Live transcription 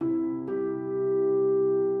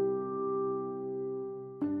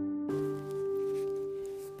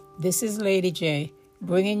This is Lady J,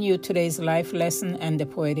 bringing you today's life lesson and the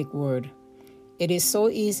poetic word. It is so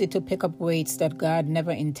easy to pick up weights that God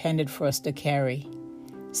never intended for us to carry.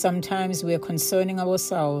 Sometimes we are concerning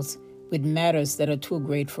ourselves with matters that are too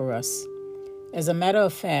great for us. As a matter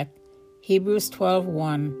of fact, Hebrews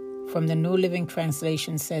 12:1 from the New Living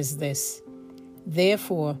Translation says this: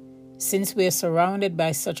 Therefore, since we are surrounded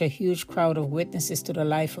by such a huge crowd of witnesses to the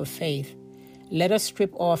life of faith, let us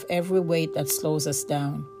strip off every weight that slows us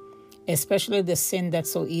down, especially the sin that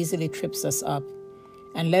so easily trips us up,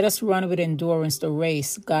 and let us run with endurance the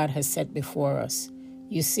race God has set before us.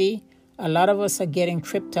 You see, a lot of us are getting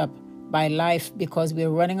tripped up by life because we're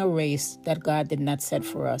running a race that God did not set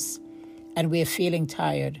for us, and we're feeling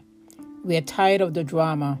tired. We're tired of the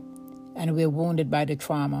drama, and we're wounded by the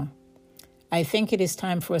trauma. I think it is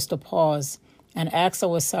time for us to pause and ask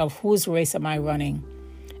ourselves, whose race am I running?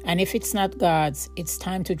 And if it's not God's, it's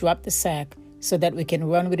time to drop the sack so that we can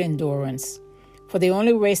run with endurance. For the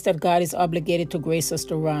only race that God is obligated to grace us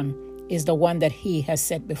to run is the one that He has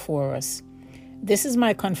set before us. This is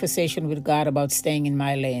my conversation with God about staying in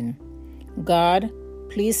my lane. God,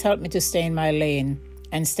 please help me to stay in my lane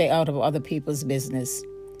and stay out of other people's business.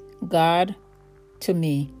 God, to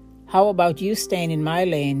me, how about you staying in my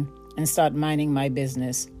lane and start minding my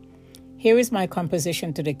business? Here is my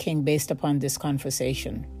composition to the King based upon this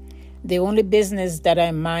conversation. The only business that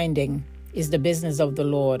I'm minding is the business of the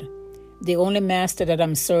Lord. The only master that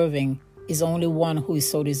I'm serving is only one who is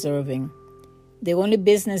so deserving. The only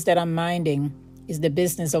business that I'm minding is the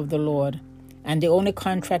business of the Lord, and the only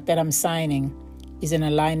contract that I'm signing is in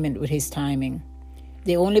alignment with His timing.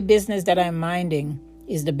 The only business that I'm minding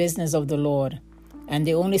is the business of the Lord, and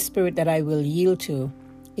the only spirit that I will yield to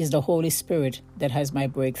is the Holy Spirit that has my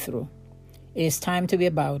breakthrough. It is time to be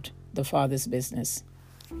about the Father's business.